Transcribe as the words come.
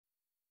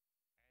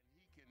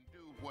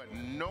what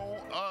no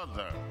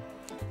other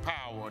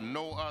power,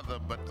 no other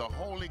but the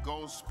Holy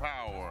Ghost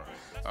power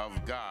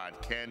of God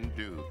can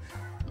do.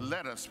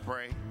 Let us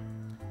pray.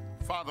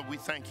 Father, we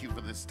thank you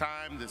for this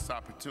time, this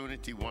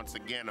opportunity once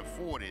again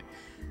afforded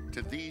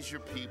to these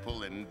your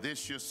people and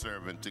this your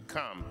servant to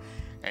come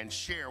and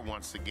share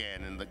once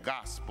again in the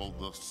gospel,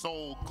 the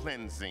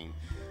soul-cleansing,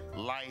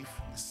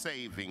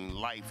 life-saving,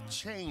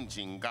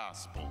 life-changing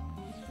gospel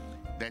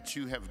that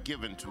you have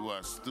given to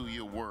us through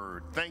your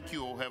word. Thank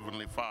you, O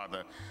Heavenly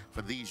Father,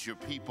 for these your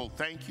people.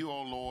 Thank you,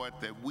 O Lord,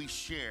 that we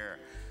share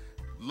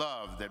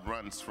love that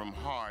runs from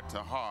heart to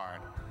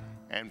heart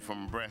and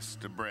from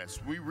breast to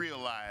breast. We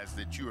realize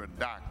that you're a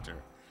doctor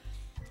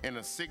in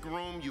a sick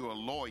room, you're a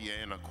lawyer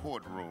in a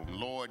courtroom.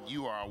 Lord,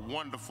 you are a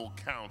wonderful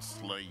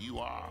counselor. You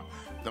are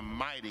the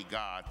mighty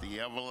God,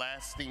 the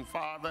everlasting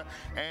Father,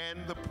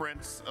 and the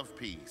Prince of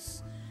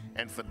Peace.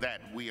 And for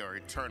that, we are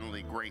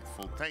eternally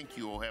grateful. Thank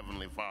you, O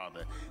Heavenly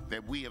Father,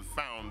 that we have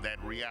found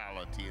that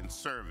reality in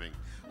serving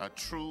a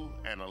true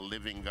and a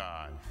living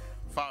God.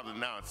 Father,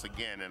 now it's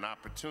again an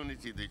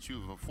opportunity that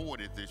you've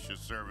afforded this your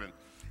servant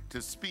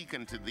to speak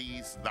unto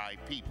these thy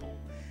people.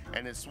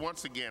 And it's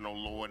once again, O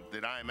Lord,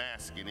 that I'm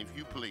asking, if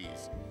you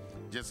please,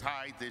 just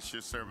hide this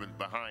your servant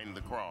behind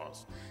the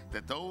cross,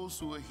 that those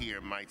who are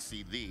here might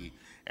see thee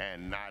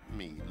and not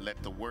me.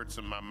 Let the words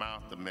of my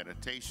mouth, the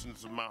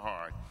meditations of my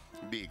heart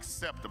be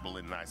acceptable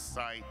in thy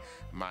sight,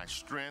 my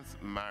strength,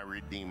 my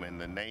Redeemer. In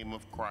the name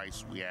of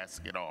Christ, we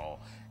ask it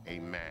all.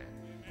 Amen.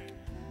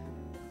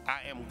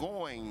 I am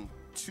going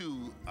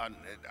to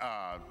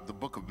the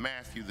book of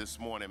Matthew this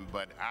morning,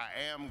 but I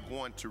am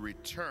going to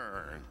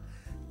return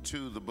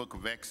to the book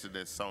of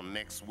Exodus on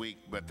next week.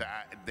 But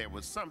there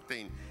was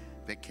something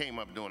that came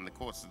up during the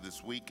course of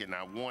this week, and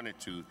I wanted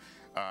to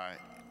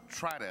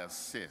try to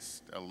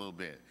assist a little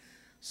bit.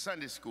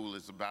 Sunday school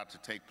is about to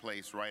take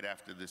place right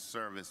after this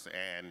service,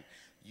 and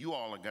you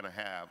all are going to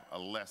have a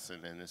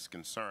lesson, and it's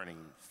concerning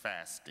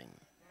fasting.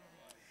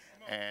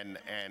 And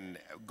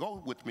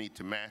go with me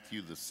to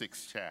Matthew, the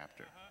 6th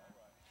chapter.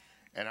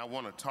 And I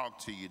want to talk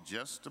to you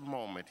just a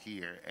moment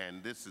here,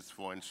 and this is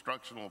for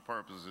instructional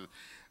purposes.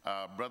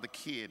 Brother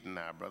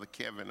Brother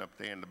Kevin up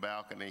there in the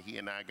balcony, he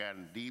and I got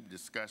in deep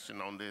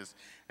discussion on this,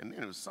 and then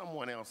there was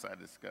someone else I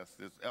discussed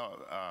this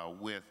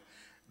with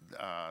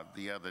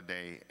the other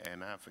day,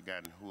 and I've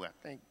forgotten who. I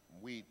think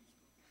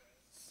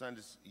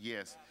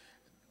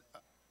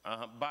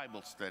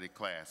Bible study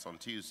class on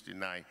Tuesday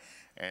night,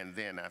 and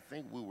then I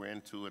think we were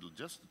into it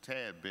just a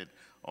tad bit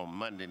on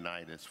Monday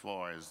night as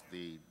far as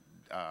the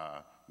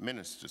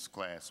minister's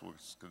class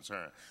was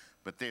concerned.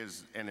 But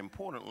there's an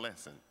important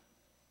lesson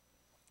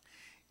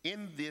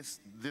in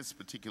this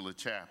particular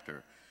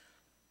chapter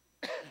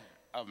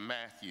of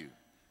Matthew.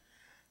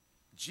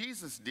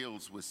 Jesus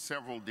deals with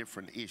several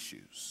different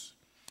issues.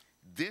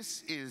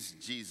 This is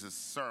Jesus'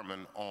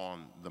 Sermon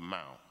on the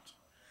Mount.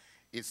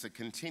 It's a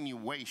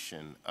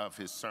continuation of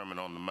his Sermon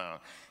on the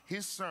Mount.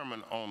 His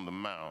Sermon on the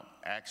Mount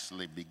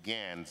actually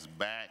begins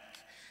back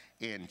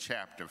in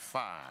chapter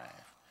 5.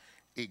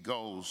 It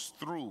goes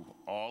through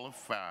all of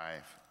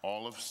 5,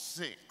 all of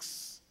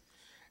 6,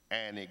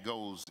 and it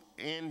goes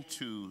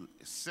into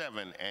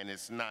 7, and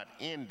it's not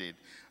ended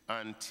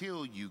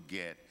until you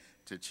get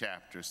to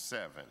chapter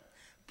 7.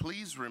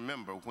 Please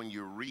remember when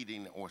you're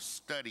reading or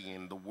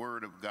studying the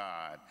Word of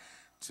God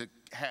to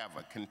have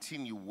a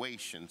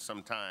continuation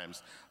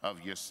sometimes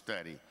of your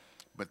study.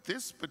 But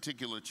this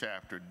particular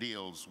chapter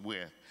deals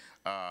with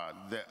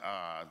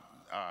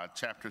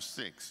chapter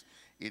 6.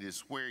 It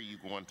is where you're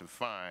going to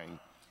find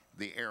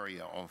the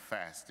area on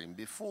fasting.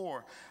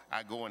 Before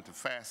I go into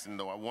fasting,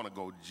 though, I want to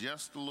go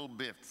just a little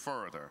bit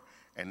further,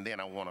 and then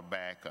I want to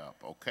back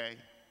up, okay?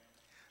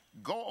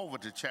 Go over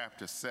to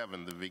chapter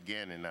 7, the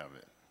beginning of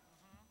it,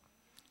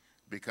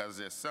 because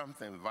there's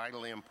something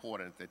vitally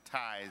important that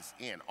ties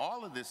in.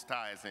 All of this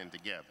ties in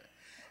together,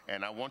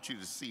 and I want you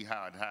to see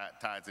how it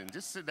ties in.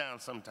 Just sit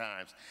down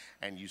sometimes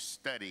and you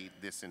study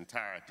this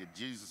entirety.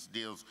 Jesus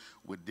deals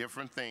with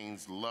different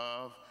things: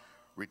 love,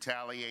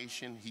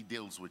 retaliation. He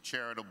deals with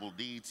charitable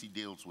deeds. He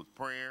deals with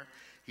prayer.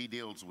 He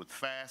deals with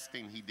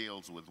fasting. He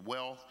deals with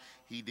wealth.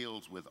 He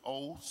deals with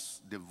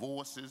oaths,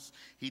 divorces.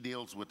 He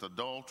deals with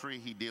adultery.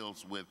 He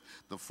deals with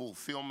the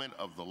fulfillment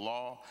of the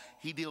law.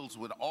 He deals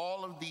with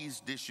all of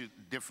these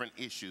different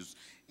issues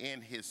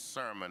in his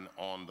Sermon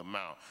on the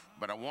Mount.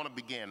 But I want to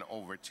begin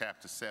over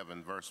chapter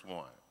 7, verse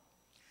 1.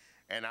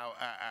 And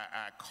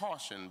I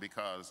caution,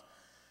 because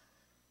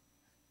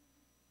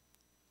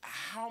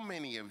how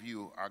many of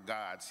you are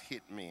God's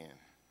hit men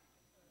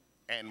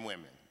and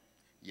women?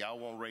 Y'all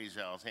won't raise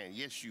y'all's hand.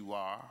 Yes, you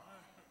are.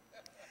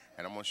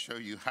 And I'm going to show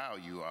you how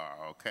you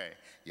are, okay?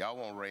 Y'all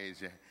won't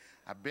raise your.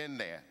 I've been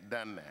there,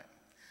 done that.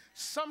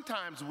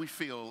 Sometimes we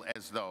feel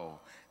as though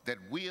that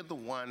we're the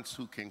ones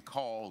who can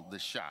call the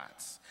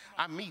shots.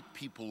 I meet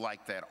people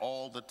like that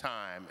all the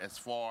time as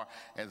far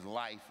as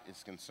life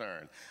is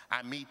concerned.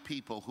 I meet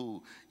people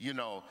who,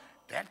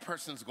 that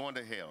person's going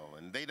to hell,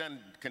 and they done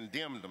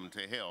condemned them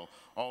to hell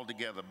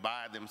altogether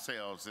by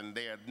themselves. And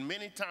there are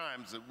many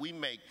times that we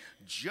make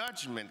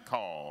judgment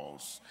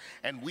calls,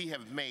 and we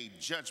have made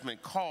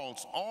judgment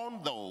calls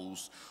on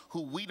those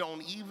who we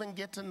don't even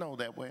get to know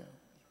that well.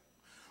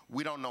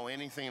 We don't know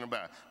anything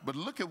about. But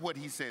look at what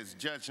he says,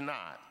 judge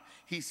not.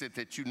 He said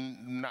that you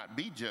not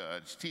be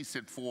judged. He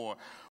said, for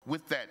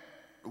with that,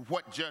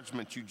 what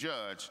judgment you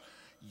judge,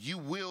 you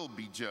will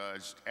be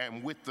judged,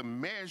 and with the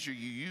measure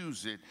you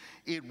use it,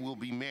 it will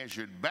be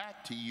measured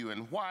back to you.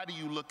 And why do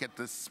you look at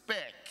the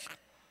speck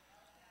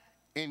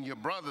in your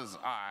brother's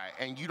eye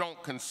and you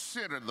don't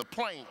consider the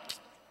plank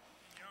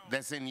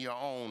that's in your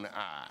own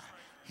eye?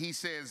 He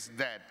says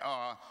that,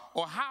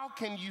 or how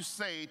can you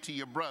say to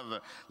your brother,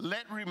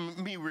 let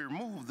me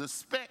remove the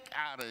speck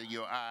out of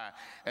your eye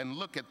and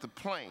look at the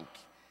plank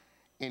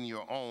in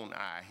your own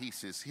eye? He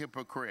says,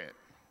 hypocrite.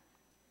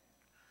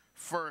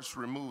 First,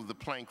 remove the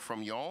plank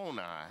from your own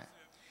eye.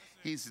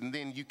 And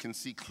then you can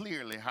see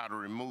clearly how to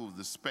remove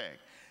the speck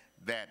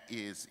that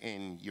is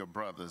in your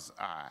brother's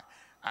eye.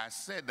 I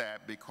said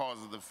that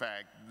because of the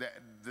fact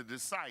that the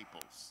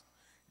disciples,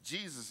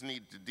 Jesus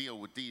needed to deal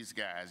with these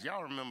guys.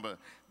 Y'all remember,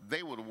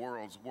 they were the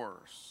world's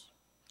worst.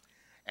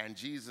 And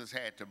Jesus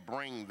had to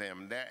bring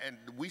them that, and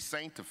we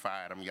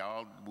sanctified them,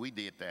 y'all. We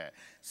did that.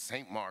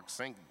 St. Mark,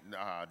 St.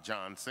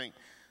 John,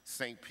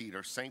 St.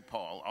 Peter, St.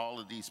 Paul, all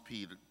of these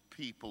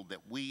people that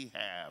we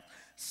have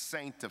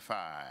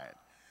sanctified.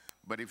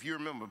 But if you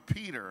remember,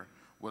 Peter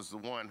was the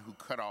one who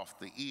cut off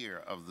the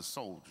ear of the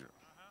soldier.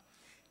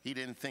 He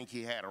didn't think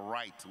he had a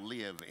right to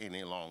live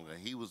any longer.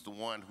 He was the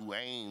one who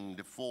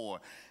aimed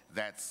for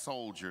that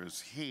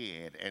soldier's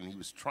head, and he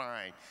was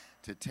trying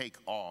to take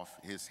off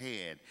his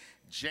head.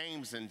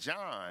 James and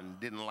John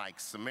didn't like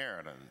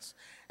Samaritans.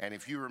 And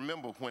if you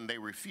remember, when they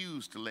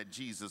refused to let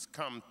Jesus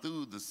come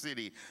through the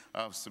city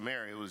of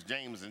Samaria, it was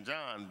James and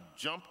John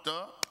jumped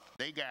up.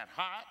 They got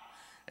hot,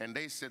 and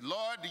they said,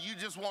 Lord, do you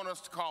just want us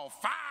to call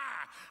fire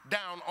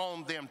down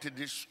on them to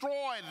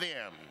destroy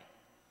them?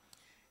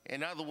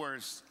 In other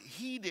words,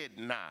 he did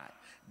not,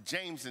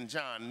 James and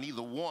John,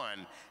 neither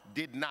one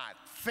did not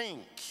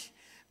think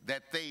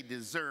that they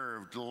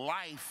deserved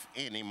life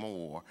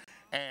anymore,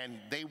 and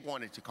they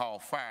wanted to call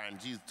fire.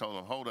 And Jesus told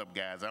them, hold up,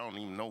 guys, I don't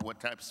even know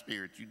what type of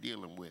spirit you're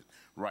dealing with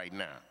right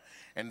now.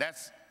 And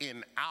that's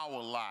in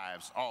our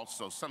lives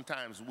also.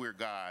 Sometimes we're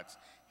God's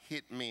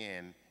hit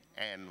men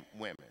and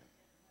women.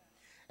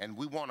 And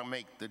we want to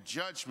make the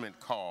judgment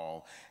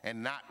call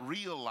and not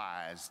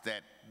realize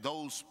that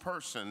those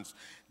persons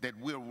that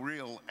we're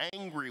real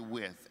angry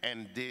with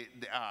and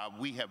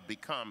we have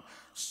become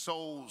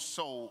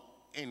so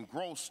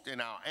engrossed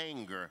in our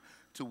anger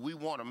till we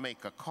want to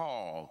make a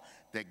call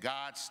that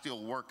God's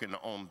still working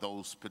on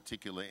those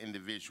particular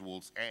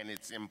individuals. And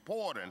it's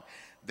important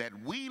that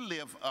we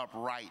live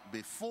upright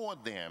before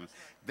them,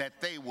 that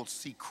they will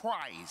see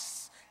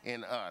Christ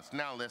in us.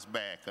 Now let's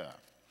back up.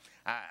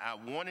 I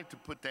wanted to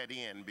put that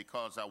in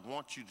because I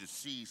want you to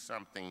see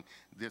something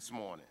this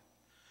morning.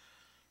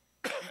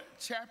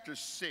 Chapter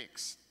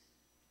 6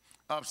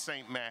 of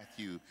St.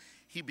 Matthew,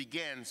 he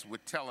begins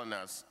with telling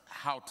us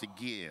how to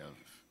give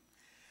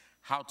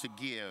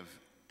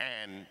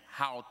and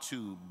how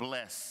to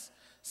bless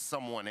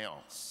someone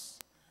else.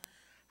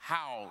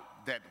 How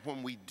that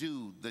when we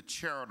do the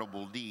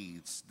charitable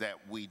deeds that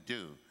we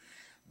do,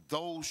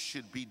 those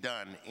should be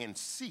done in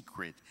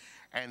secret.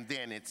 And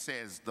then it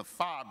says, the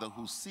Father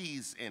who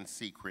sees in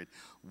secret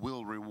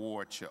will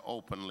reward you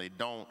openly.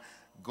 Don't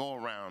go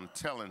around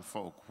telling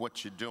folk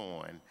what you're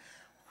doing,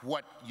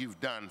 what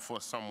you've done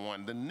for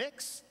someone. The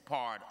next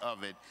part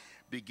of it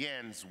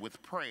begins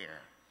with prayer.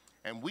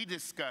 And we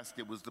discussed,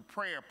 it was the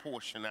prayer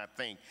portion, I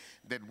think,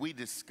 that we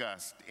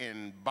discussed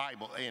in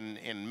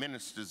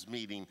ministers'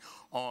 meeting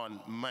on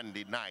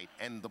Monday night,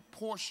 and the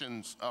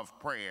portions of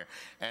prayer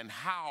and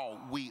how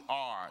we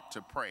are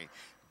to pray.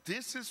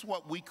 This is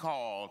what we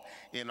call,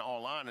 in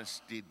all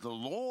honesty, the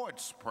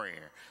Lord's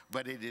Prayer,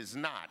 but it is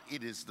not.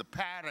 It is the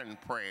pattern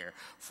prayer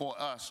for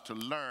us to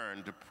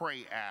learn to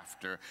pray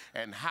after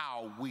and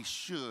how we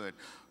should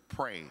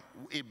pray.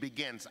 It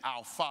begins,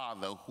 Our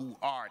Father who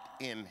art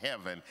in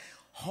heaven,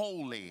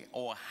 holy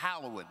or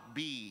hallowed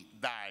be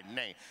thy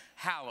name.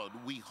 Hallowed,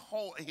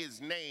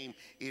 his name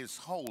is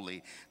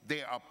holy.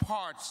 There are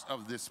parts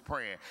of this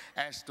prayer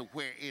as to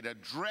where it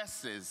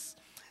addresses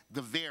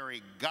the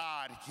very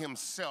God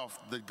himself,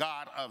 the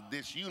God of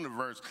this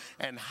universe,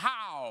 and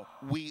how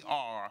we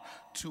are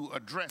to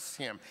address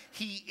him.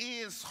 He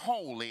is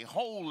holy.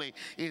 Holy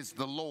is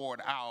the Lord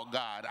our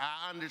God.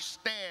 I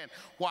understand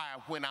why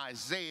when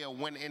Isaiah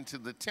went into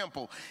the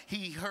temple,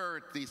 he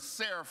heard the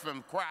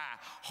seraphim cry,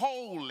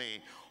 holy,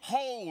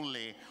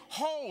 holy,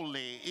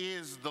 holy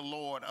is the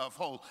Lord of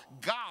hosts.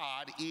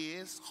 God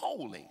is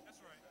holy.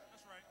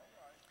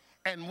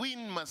 And we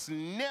must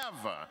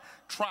never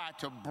try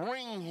to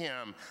bring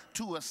him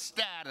to a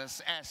status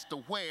as to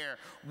where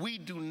we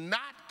do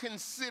not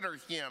consider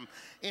him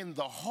in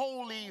the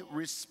holy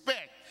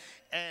respect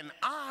and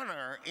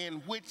honor in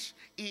which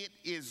it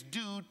is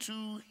due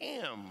to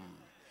him.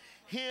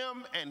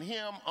 him and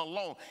him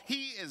alone.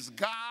 He is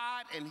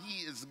God, and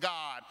he is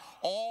God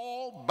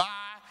all by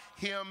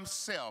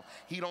himself.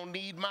 He don't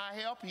need my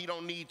help. He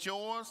don't need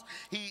yours.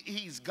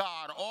 He's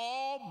God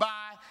all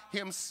by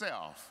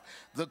himself.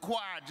 The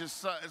choir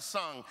just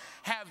sung,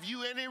 have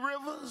you any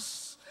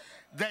rivers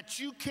that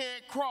you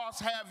can't cross?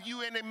 Have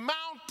you any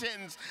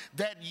mountains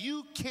that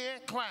you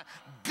can't climb?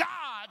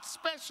 God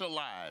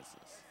specializes.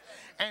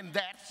 And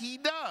that he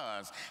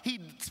does. He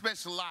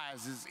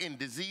specializes in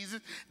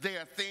diseases.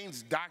 There are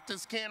things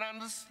doctors can't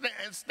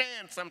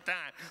understand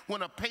sometimes.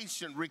 When a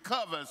patient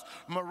recovers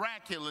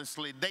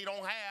miraculously, they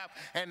don't have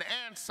an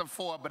answer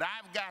for it, but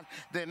I've got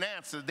an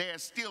answer.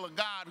 There's still a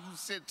God who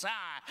sits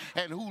high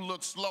and who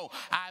looks low.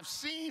 I've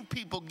seen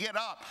people get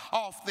up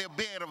off their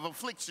bed of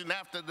affliction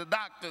after the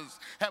doctors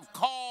have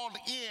called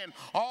in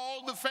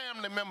all the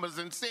family members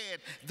and said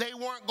they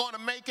weren't going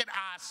to make it.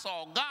 I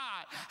saw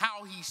God,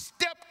 how he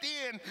stepped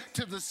in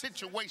to the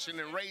situation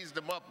and raised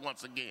them up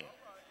once again.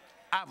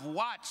 I've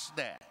watched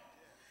that.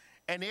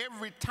 And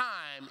every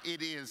time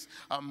it is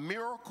a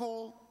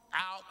miracle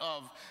out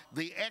of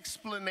the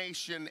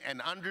explanation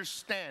and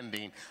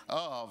understanding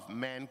of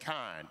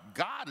mankind.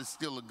 God is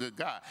still a good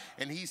God,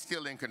 and he's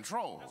still in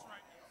control.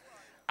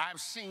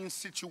 I've seen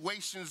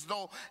situations,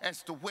 though,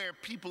 as to where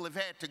people have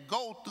had to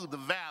go through the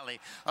valley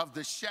of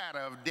the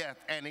shadow of death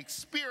and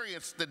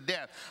experience the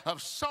death of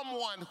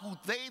someone who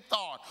they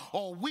thought,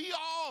 or we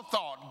all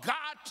thought,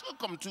 God took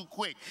them too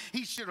quick.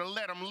 He should have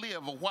let them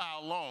live a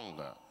while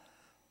longer.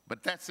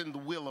 But that's in the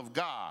will of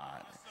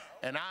God.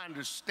 And I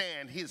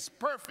understand his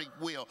perfect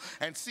will.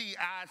 And see,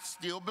 I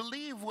still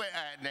believe,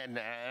 and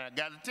I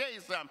got to tell you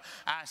something,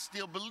 I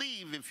still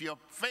believe if your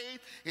faith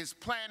is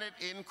planted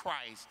in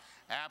Christ,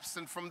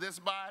 absent from this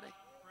body,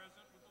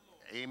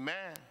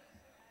 amen.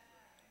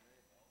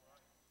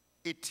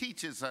 It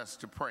teaches us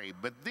to pray,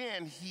 but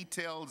then he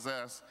tells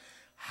us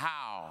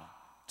how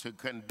to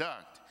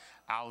conduct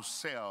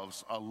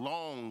ourselves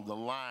along the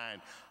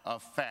line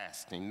of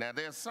fasting. Now,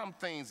 there's some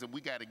things that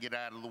we got to get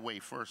out of the way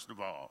first of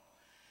all.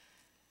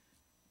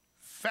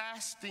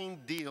 Fasting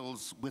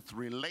deals with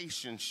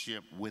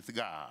relationship with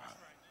God.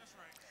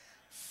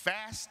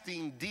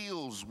 Fasting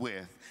deals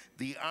with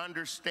the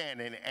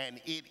understanding, and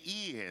it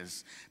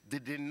is the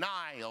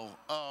denial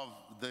of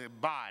the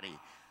body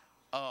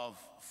of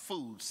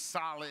food,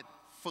 solid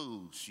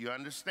foods. You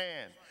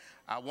understand?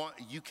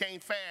 You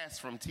can't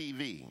fast from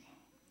TV.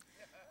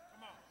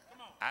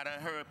 I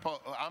done heard,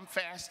 I'm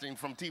fasting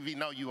from TV.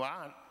 No, you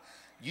aren't.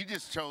 You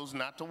just chose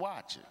not to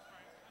watch it.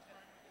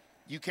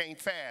 You can't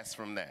fast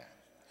from that.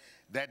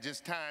 That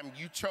just time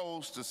you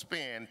chose to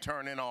spend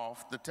turning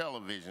off the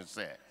television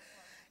set.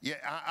 Yeah,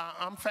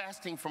 I'm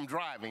fasting from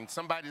driving.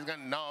 Somebody's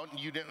gonna, no,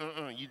 you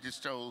didn't, you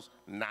just chose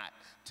not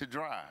to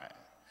drive.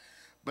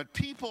 But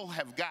people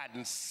have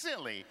gotten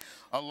silly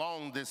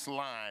along this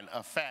line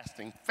of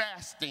fasting.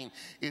 Fasting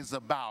is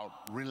about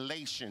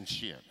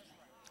relationship.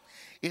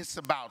 It's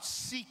about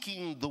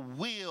seeking the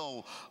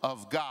will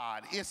of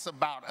God. It's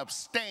about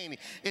abstaining.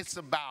 It's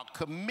about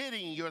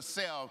committing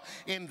yourself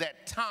in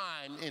that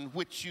time in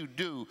which you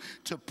do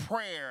to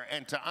prayer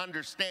and to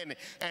understanding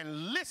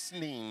and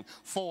listening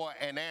for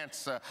an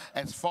answer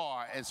as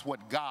far as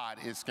what God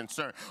is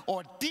concerned,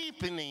 or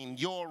deepening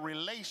your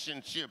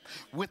relationship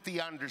with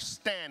the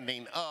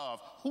understanding of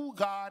who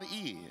God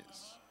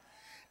is.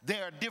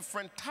 There are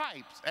different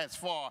types as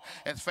far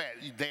as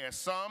fast. There are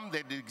some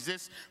that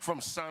exist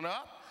from sun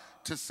up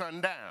to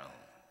sundown.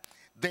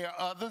 There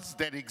are others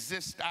that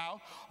exist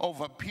out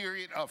over a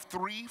period of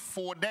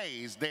 3-4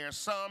 days. There are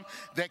some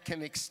that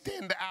can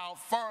extend out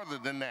further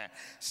than that.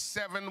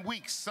 7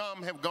 weeks,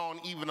 some have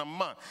gone even a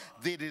month.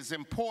 It is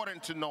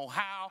important to know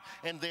how,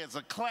 and there's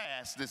a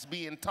class that's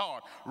being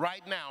taught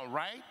right now,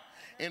 right?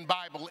 In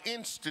Bible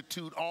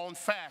Institute on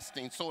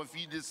fasting. So if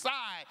you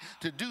decide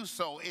to do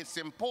so, it's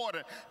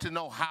important to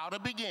know how to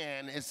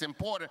begin. It's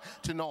important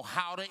to know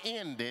how to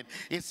end it.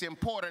 It's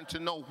important to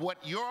know what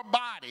your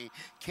body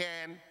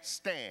can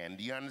stand.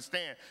 Do you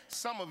understand?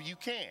 Some of you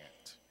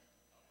can't.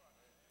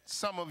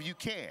 Some of you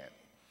can't.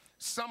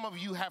 Some of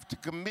you have to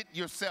commit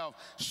yourself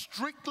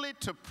strictly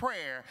to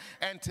prayer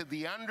and to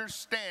the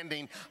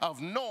understanding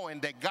of knowing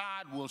that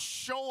God will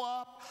show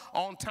up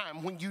on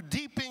time. When you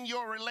deepen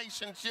your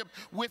relationship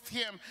with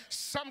him,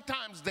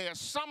 sometimes there are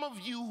some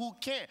of you who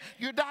can't.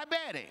 You're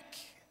diabetic.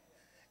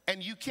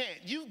 And you can't.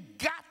 You've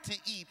got to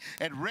eat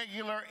at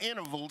regular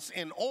intervals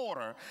in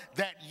order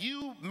that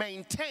you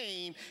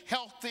maintain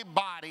healthy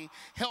body,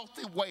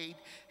 healthy weight,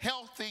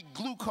 healthy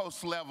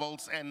glucose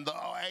levels, and the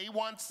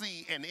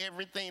A1C and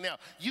everything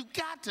else. You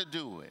got to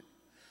do it.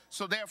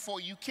 So therefore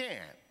you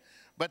can.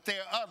 But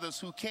there are others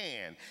who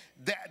can.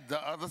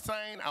 The other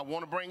thing I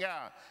want to bring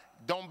out,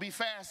 don't be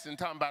fasting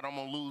talking about I'm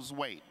going to lose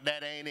weight.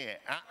 That ain't it.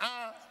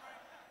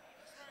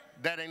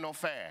 That ain't no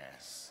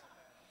fast.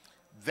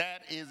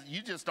 That is,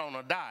 you just on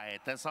a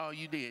diet. That's all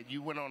you did.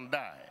 You went on a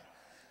diet.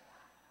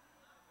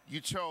 you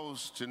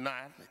chose to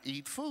not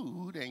eat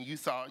food and you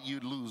thought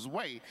you'd lose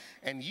weight.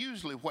 And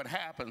usually what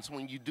happens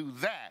when you do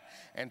that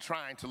and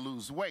trying to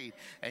lose weight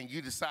and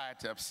you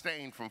decide to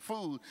abstain from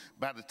food,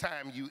 by the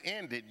time you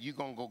end it, you're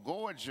going to go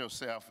gorge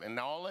yourself and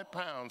all that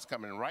pounds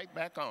coming right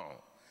back on.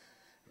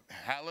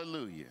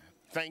 Hallelujah.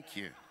 Thank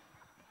you.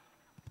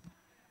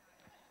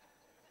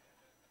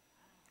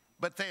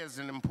 But there's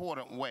an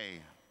important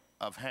way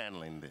of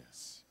handling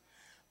this.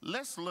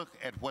 Let's look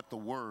at what the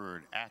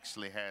word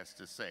actually has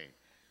to say.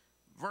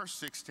 Verse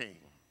 16.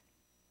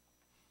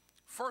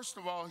 First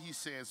of all, he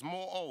says,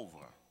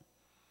 moreover,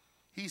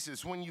 he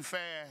says, when you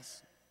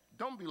fast,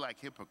 don't be like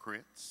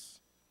hypocrites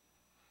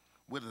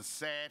with a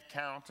sad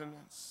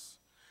countenance,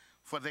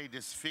 for they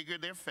disfigure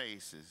their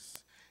faces,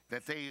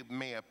 that they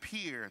may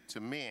appear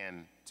to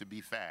men to be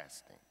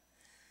fasting.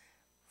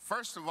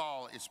 First of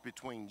all, it's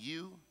between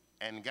you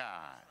and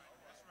God.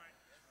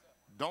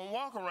 Don't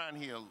walk around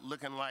here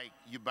looking like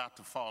you're about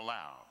to fall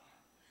out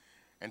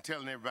and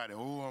telling everybody,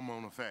 oh, I'm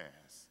on a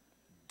fast.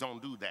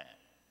 Don't do that.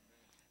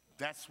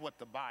 That's what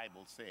the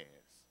Bible says.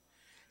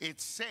 It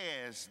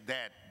says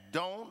that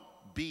don't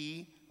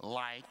be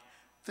like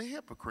the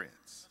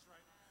hypocrites.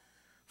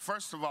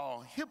 First of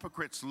all,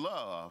 hypocrites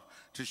love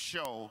to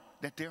show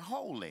that they're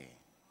holy.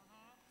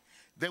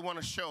 They want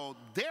to show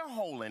their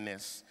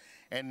holiness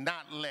and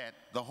not let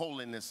the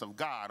holiness of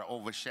God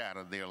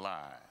overshadow their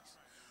lives.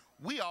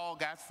 We all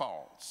got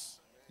faults.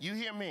 You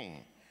hear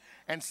me?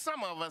 And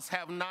some of us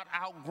have not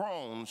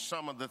outgrown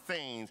some of the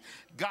things.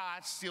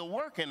 God's still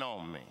working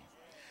on me.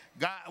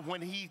 God,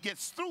 when he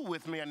gets through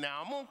with me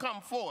now, I'm going to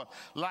come forth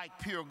like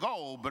pure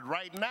gold. But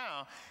right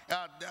now,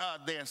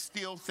 there's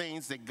still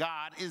things that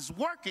God is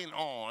working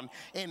on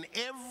in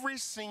every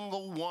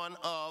single one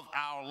of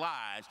our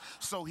lives.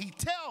 So he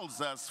tells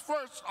us,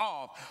 first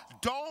off,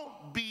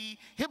 don't be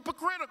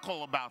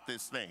hypocritical about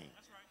this thing.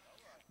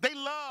 They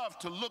love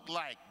to look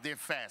like they're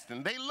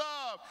fasting. They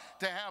love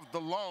to have the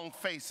long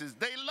faces.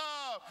 They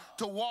love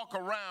to walk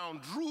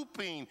around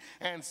drooping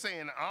and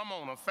saying, I'm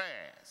on a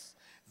fast.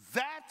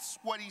 That's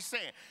what he's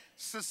saying.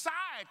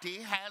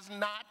 Society has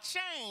not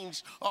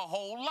changed a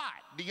whole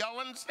lot. Do y'all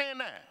understand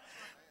that?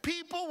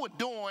 People were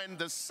doing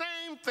the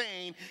same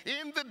thing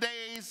in the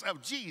days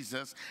of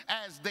Jesus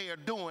as they are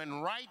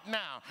doing right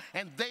now.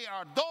 And they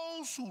are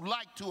those who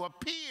like to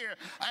appear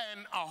in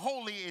a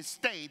holy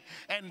estate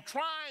and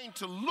trying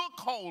to look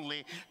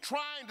holy,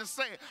 trying to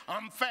say,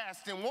 I'm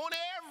fasting. Want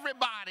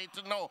everybody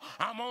to know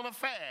I'm on a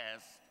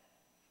fast.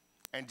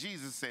 And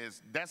Jesus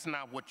says, that's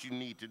not what you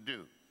need to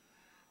do.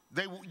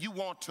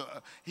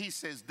 He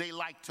says, they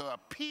like to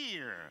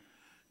appear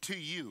to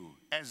you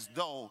as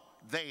though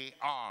they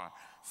are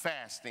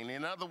fasting.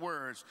 In other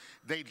words,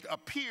 they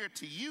appear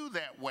to you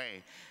that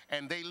way,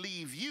 and they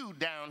leave you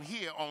down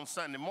here on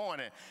Sunday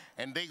morning,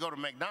 and they go to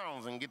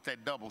McDonald's and get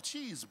that double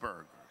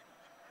cheeseburger.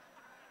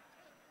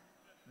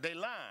 They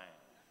lying.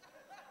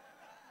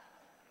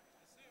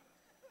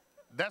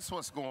 That's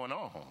what's going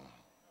on.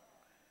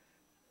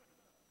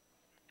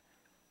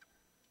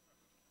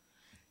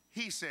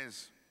 He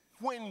says,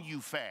 when you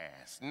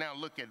fast. Now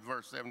look at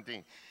verse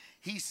 17.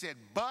 He said,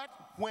 but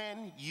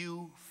when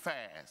you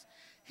fast,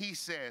 he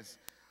says,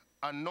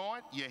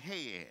 anoint your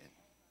head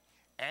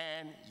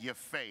and your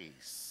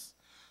face,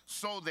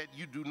 so that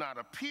you do not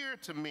appear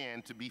to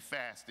men to be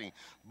fasting,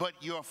 but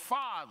your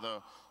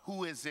Father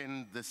who is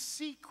in the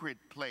secret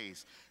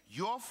place,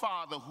 your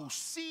Father who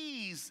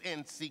sees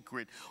in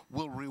secret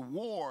will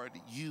reward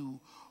you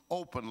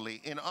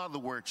openly. In other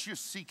words, you're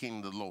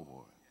seeking the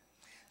Lord.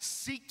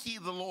 Seek ye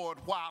the Lord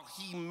while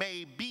he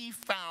may be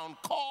found.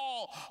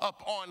 Call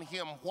upon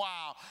him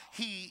while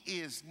he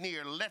is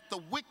near. Let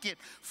the wicked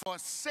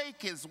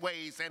forsake his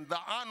ways, and the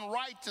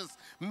unrighteous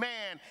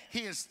man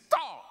his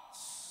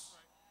thoughts.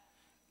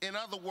 In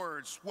other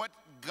words, what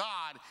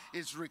God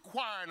is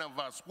requiring of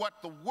us,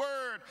 what the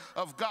word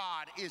of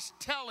God is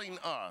telling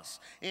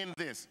us in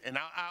this. And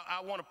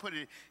I want to put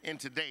it in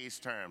today's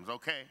terms,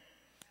 okay?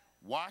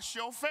 Wash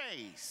your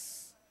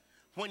face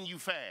when you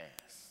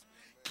fast.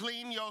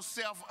 Clean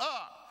yourself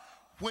up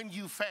when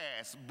you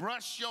fast.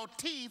 Brush your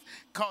teeth,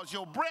 because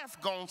your breath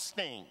gonna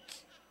stink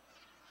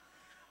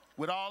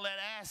with all that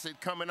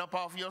acid coming up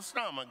off your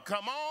stomach.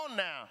 Come on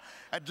now.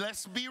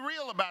 Let's be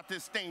real about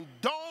this thing.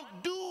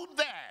 Don't do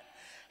that.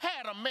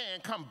 Had a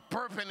man come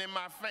burping in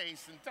my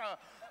face and tell,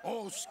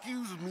 oh,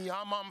 excuse me,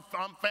 I'm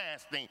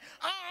fasting.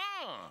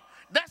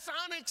 That's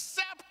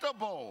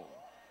unacceptable.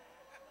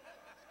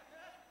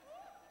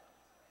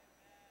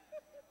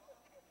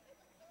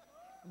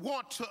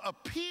 Want to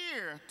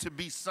appear to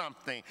be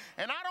something.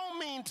 And I don't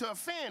mean to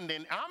offend,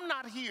 and I'm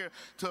not here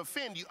to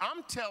offend you.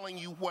 I'm telling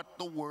you what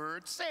the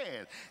word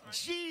says.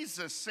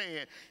 Jesus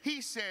said,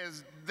 he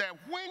says that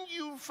when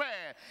you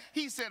fast,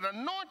 he said,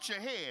 anoint your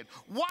head,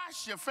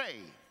 wash your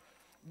face,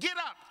 get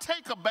up,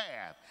 take a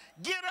bath,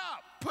 get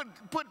up,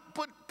 put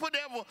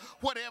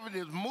whatever it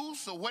is,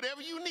 mousse or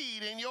whatever you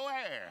need in your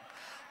hair,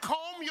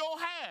 comb your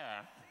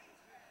hair,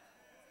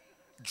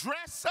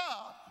 dress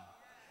up,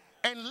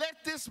 and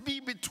let this be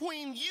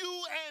between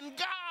you and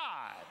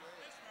God.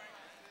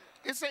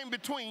 This ain't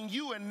between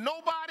you and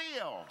nobody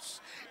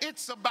else.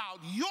 It's about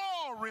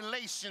your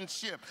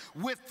relationship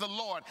with the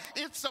Lord.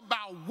 It's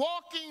about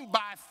walking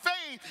by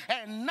faith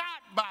and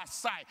not by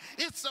sight.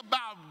 It's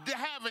about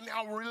having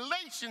a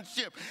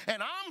relationship.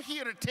 And I'm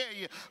here to tell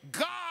you,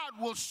 God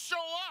will show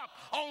up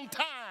on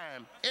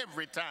time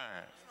every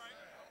time.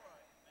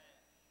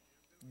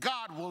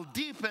 God will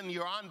deepen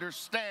your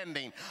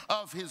understanding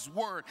of his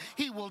word.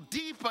 He will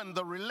deepen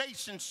the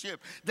relationship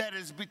that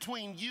is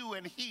between you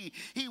and he.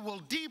 He will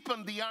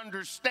deepen the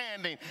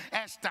understanding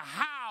as to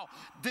how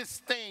this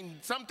thing,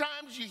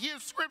 sometimes you hear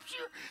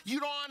scripture,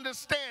 you don't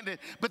understand it,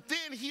 but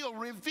then he'll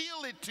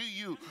reveal it to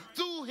you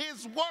through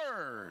his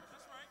word.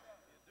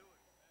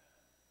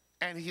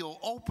 And he'll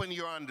open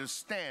your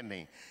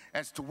understanding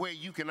as to where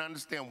you can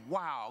understand,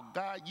 wow,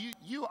 God,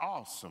 you're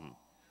awesome.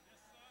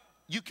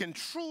 You can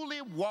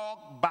truly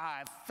walk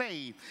by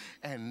faith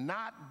and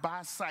not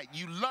by sight.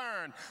 You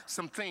learn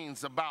some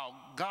things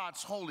about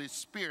God's Holy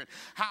Spirit,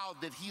 how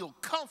that he'll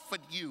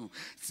comfort you.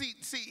 See,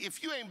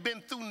 if you ain't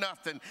been through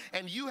nothing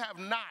and you have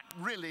not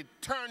really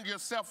turned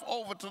yourself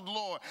over to the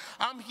Lord,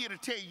 I'm here to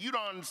tell you, you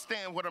don't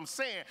understand what I'm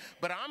saying,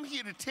 but I'm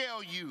here to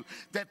tell you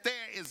that there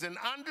is an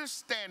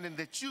understanding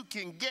that you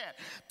can get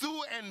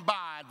through and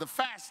by the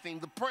fasting,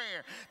 the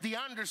prayer, the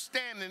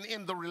understanding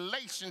in the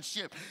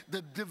relationship,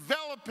 the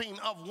developing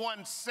of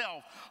oneself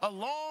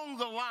along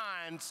the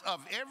lines of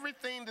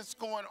everything that's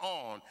going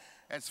on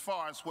as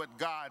far as what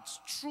God's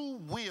true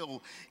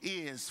will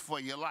is for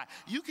your life.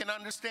 You can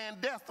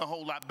understand death a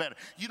whole lot better.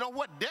 You know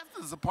what? Death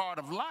is a part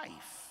of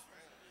life.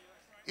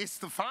 It's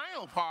the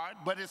final part,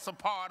 but it's a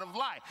part of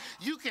life.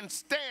 You can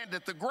stand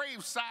at the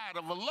graveside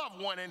of a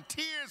loved one and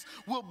tears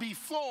will be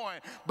flowing,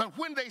 but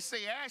when they say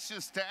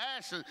ashes to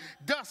ashes,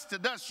 dust to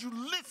dust, you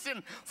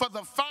listen for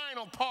the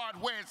final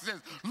part where it says,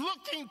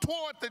 looking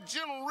toward the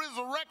general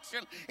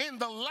resurrection in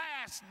the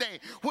last day,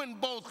 when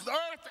both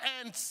earth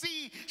and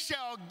sea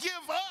shall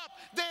give up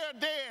their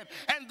dead,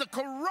 and the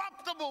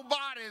corruptible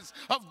bodies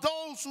of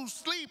those who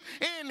sleep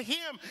in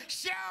him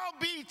shall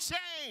be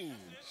changed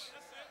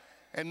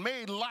and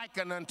made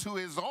likened unto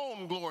his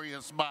own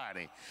glorious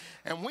body.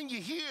 And when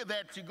you hear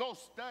that, you go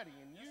study,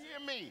 and you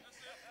hear me.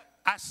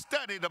 I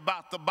studied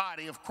about the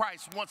body of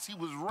Christ once he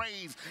was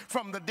raised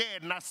from the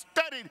dead, and I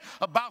studied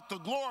about the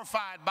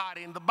glorified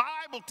body. And the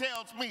Bible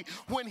tells me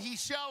when he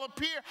shall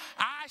appear,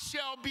 I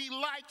shall be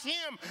like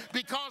him,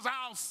 because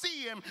I'll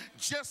see him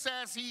just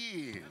as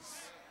he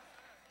is.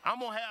 I'm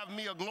going to have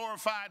me a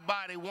glorified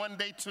body one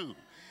day too.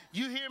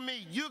 You hear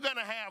me? You're going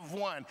to have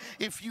one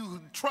if you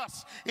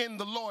trust in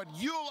the Lord.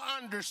 You'll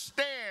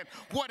understand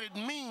what it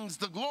means,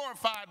 the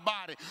glorified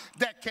body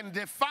that can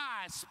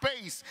defy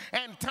space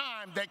and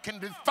time, that can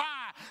defy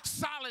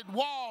solid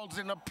walls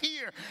and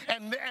appear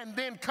and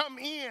then come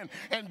in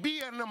and be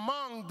in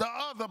among the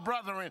other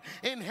brethren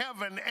in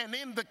heaven and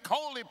in the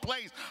holy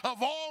place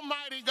of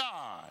Almighty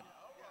God.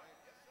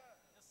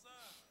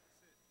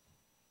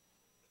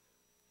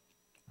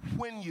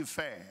 When you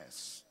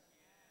fast,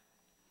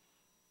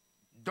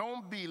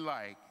 don't be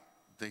like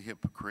the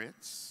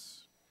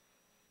hypocrites.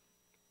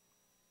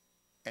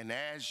 And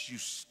as you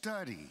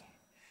study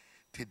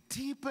to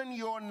deepen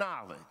your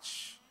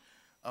knowledge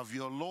of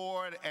your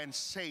Lord and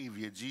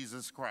Savior,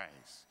 Jesus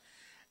Christ,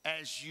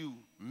 as you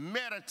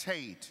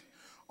meditate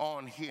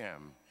on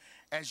him,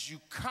 as you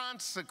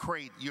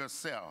consecrate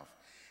yourself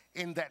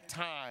in that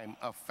time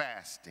of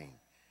fasting,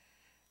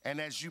 and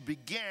as you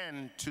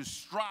begin to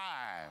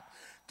strive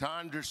to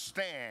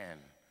understand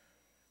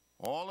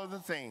all of the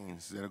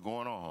things that are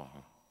going on,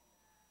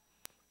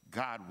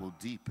 God will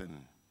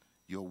deepen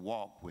your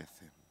walk with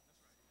him.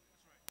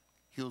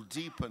 He'll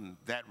deepen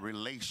that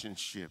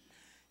relationship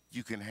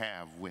you can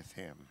have with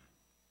him.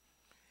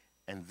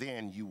 And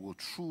then you will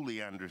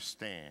truly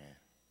understand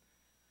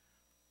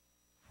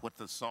what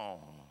the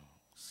song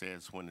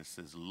says when it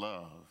says,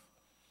 love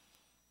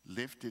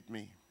lifted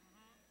me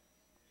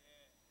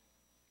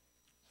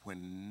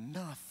when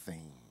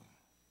nothing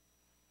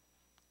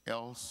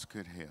else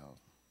could help.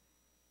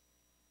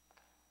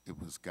 It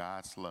was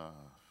God's love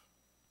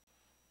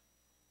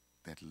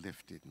that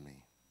lifted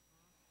me.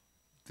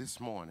 This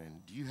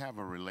morning, do you have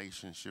a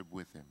relationship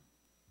with him?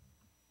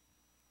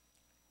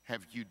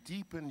 Have you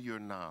deepened your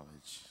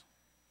knowledge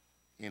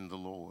in the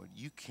Lord?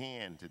 You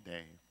can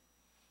today,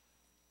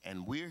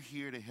 and we're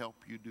here to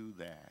help you do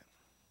that.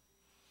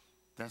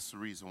 That's the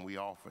reason we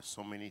offer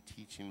so many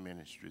teaching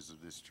ministries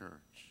of this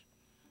church.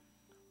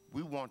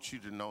 We want you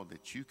to know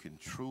that you can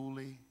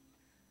truly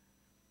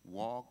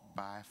walk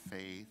by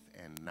faith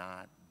and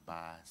not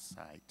by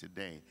sight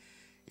today.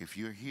 If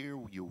you're here,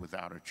 you're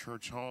without a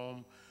church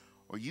home,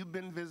 or you've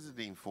been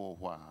visiting for a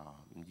while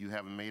and you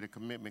haven't made a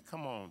commitment,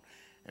 come on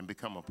and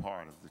become a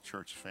part of the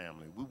church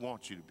family. We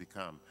want you to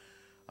become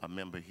a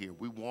member here.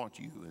 We want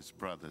you as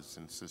brothers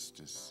and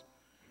sisters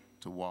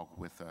to walk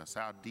with us.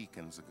 Our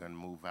deacons are going to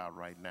move out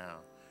right now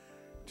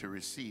to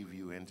receive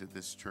you into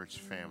this church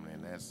family.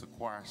 And as the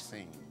choir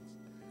sings,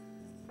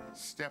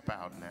 step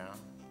out now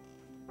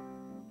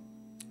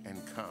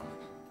and come.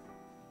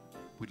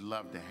 We'd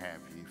love to have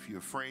you. If you're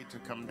afraid to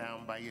come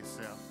down by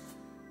yourself,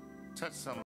 touch someone.